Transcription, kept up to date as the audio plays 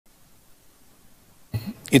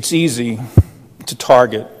It's easy to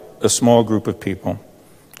target a small group of people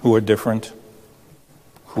who are different,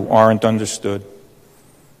 who aren't understood,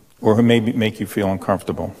 or who maybe make you feel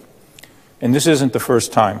uncomfortable. And this isn't the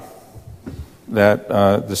first time that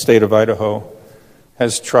the state of Idaho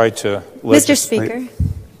has tried to legislate. Mr. Speaker.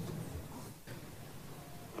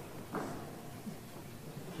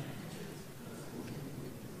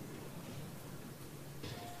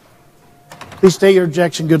 Please state your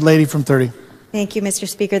objection, good lady from 30. Thank you, Mr.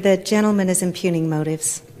 Speaker. The gentleman is impugning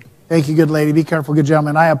motives. Thank you, good lady. Be careful, good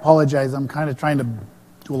gentleman. I apologize. I'm kind of trying to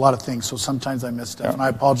do a lot of things, so sometimes I miss stuff. Yeah. And I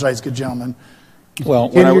apologize, good gentleman. Well,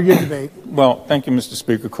 your debate. Well, thank you, Mr.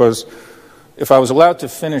 Speaker, because if I was allowed to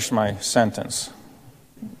finish my sentence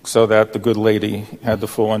so that the good lady had the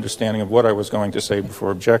full understanding of what I was going to say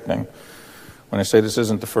before objecting, when I say this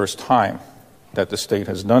isn't the first time that the state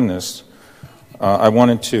has done this, I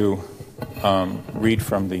wanted to read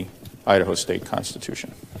from the Idaho State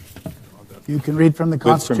Constitution. You can read from the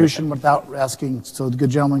Constitution without asking, so the good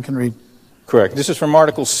gentleman can read. Correct. This is from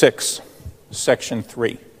Article 6, Section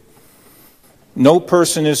 3. No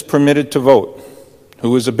person is permitted to vote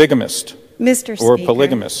who is a bigamist Mr. or a Speaker,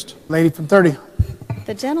 polygamist. Lady from 30.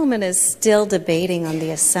 The gentleman is still debating on the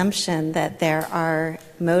assumption that there are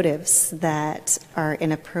motives that are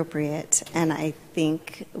inappropriate, and I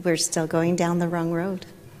think we're still going down the wrong road.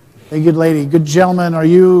 Hey, good lady. Good gentleman, are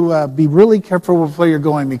you, be really careful with where you're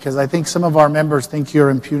going, because I think some of our members think you're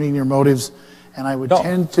impugning your motives, and I would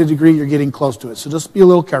tend to agree you're getting close to it. So just be a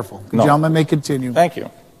little careful. The gentleman may continue. Thank you.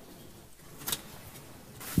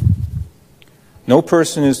 No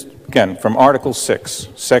person is, again, from Article 6,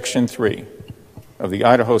 Section 3 of the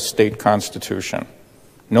Idaho State Constitution,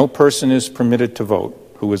 no person is permitted to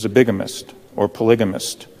vote who is a bigamist or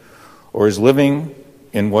polygamist or is living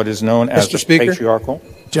in what is known as the patriarchal.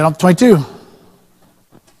 Gentleman 22.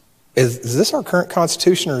 Is this our current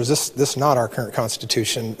Constitution, or is this not our current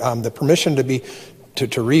Constitution? The permission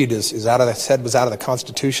to read is out of the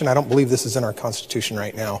Constitution. I don't believe this is in our Constitution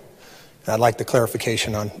right now. I'd like the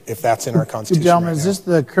clarification on if that's in our Constitution. Gentlemen, is this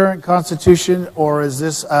the current Constitution, or is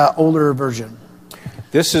this older version?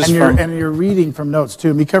 This is and you're reading from notes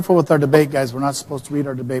too. Be careful with our debate, guys. We're not supposed to read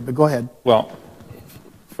our debate, but go ahead. Well,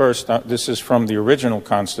 first, this is from the original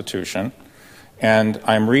Constitution, and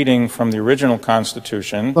I'm reading from the original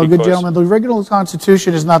Constitution. Well, good gentleman, the original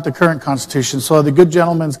Constitution is not the current Constitution, so the good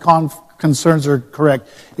gentleman's concerns are correct.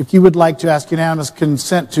 If you would like to ask unanimous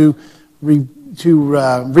consent to read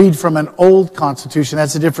from an old Constitution,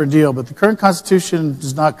 that's a different deal. But the current Constitution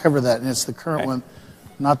does not cover that, and it's the current one,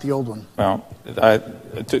 not the old one. Well,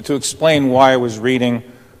 to explain why I was reading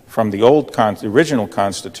from the original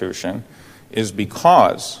Constitution is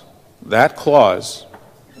because that clause,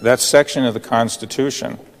 that section of the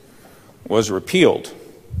Constitution, was repealed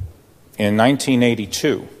in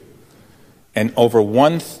 1982, and over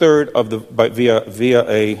 1/3 of the via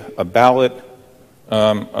a ballot.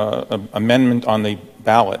 Amendment on the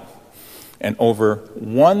ballot, and over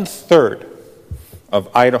 1/3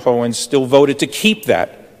 of Idahoans still voted to keep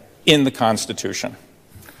that in the Constitution.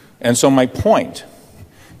 And so my point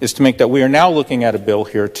is to make that we are now looking at a bill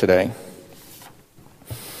here today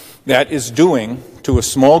that is doing to a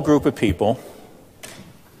small group of people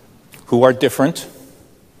who are different,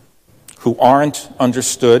 who aren't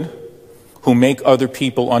understood, who make other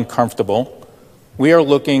people uncomfortable. We are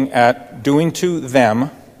looking at doing to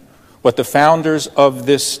them what the founders of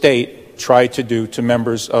this state tried to do to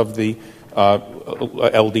members of the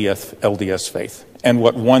LDS faith, and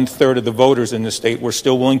what 1/3 of the voters in the state were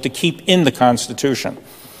still willing to keep in the Constitution.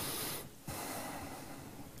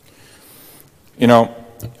 You know,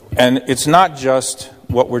 and it's not just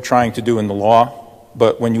what we're trying to do in the law,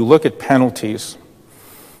 but when you look at penalties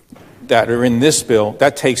that are in this bill,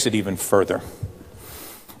 that takes it even further.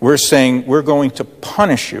 We're saying we're going to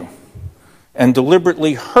punish you and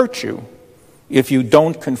deliberately hurt you if you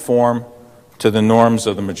don't conform to the norms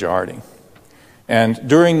of the majority. And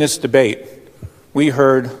during this debate, we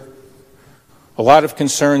heard a lot of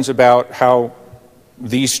concerns about how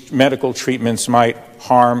these medical treatments might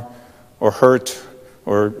harm or hurt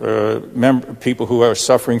or people who are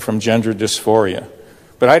suffering from gender dysphoria.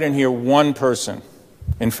 But I didn't hear one person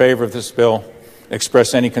in favor of this bill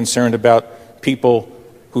express any concern about people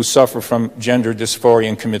who suffer from gender dysphoria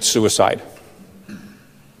and commit suicide.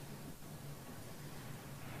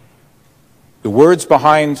 The words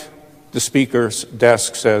behind the speaker's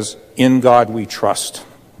desk says, "In God we trust."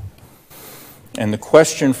 And the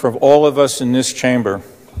question for all of us in this chamber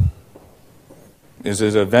is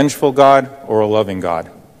it a vengeful God or a loving God?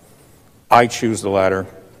 I choose the latter.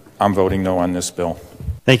 I'm voting no on this bill.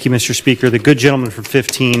 Thank you, Mr. Speaker. The good gentleman from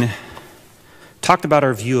 15 talked about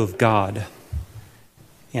our view of God.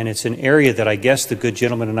 And it's an area that I guess the good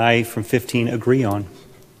gentleman and I from 15 agree on.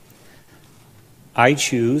 I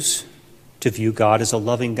choose to view God as a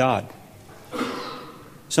loving God.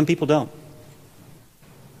 Some people don't.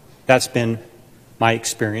 That's been my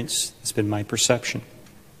experience. It's been my perception.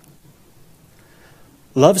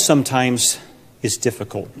 Love sometimes is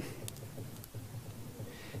difficult.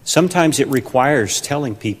 Sometimes it requires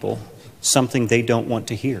telling people something they don't want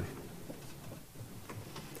to hear.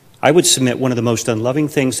 I would submit one of the most unloving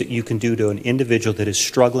things that you can do to an individual that is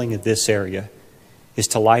struggling in this area is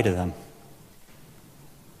to lie to them.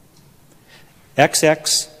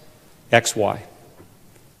 XX, XY.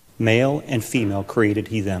 Male and female created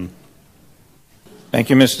he them. Thank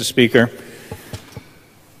you, Mr. Speaker.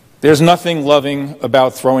 There's nothing loving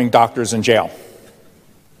about throwing doctors in jail.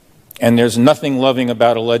 And there's nothing loving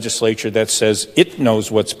about a legislature that says it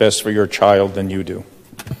knows what's best for your child than you do.